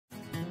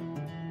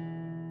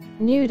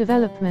New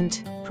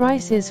development,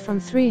 prices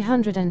from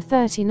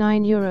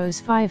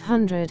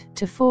 €339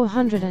 to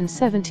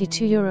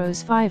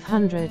 €472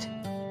 500.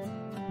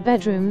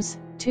 Bedrooms,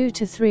 2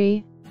 to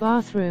 3,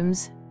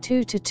 bathrooms,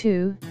 2 to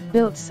 2,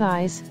 built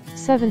size,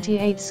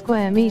 78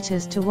 square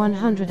meters to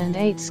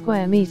 108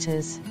 square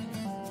meters.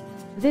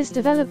 This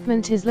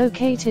development is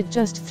located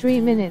just 3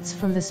 minutes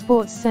from the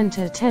sports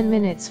center, 10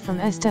 minutes from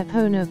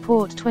Estepona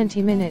port,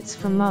 20 minutes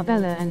from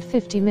Marbella and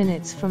 50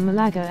 minutes from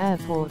Malaga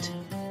airport.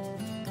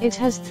 It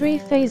has 3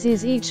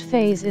 phases, each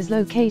phase is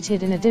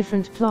located in a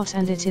different plot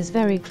and it is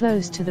very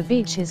close to the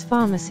beaches,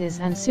 pharmacies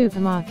and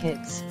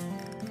supermarkets.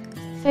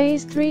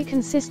 Phase 3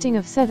 consisting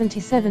of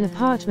 77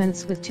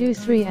 apartments with 2,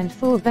 3 and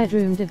 4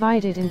 bedroom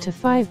divided into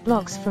 5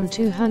 blocks from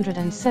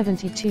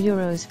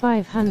 €272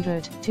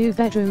 500, 2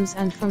 bedrooms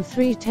and from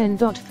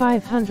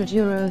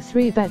 €310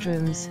 3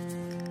 bedrooms.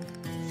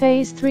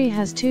 Phase 3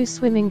 has 2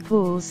 swimming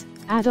pools,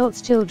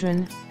 adults,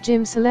 children,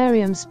 gym,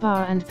 solarium,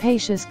 spa and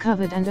spacious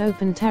covered and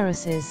open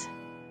terraces.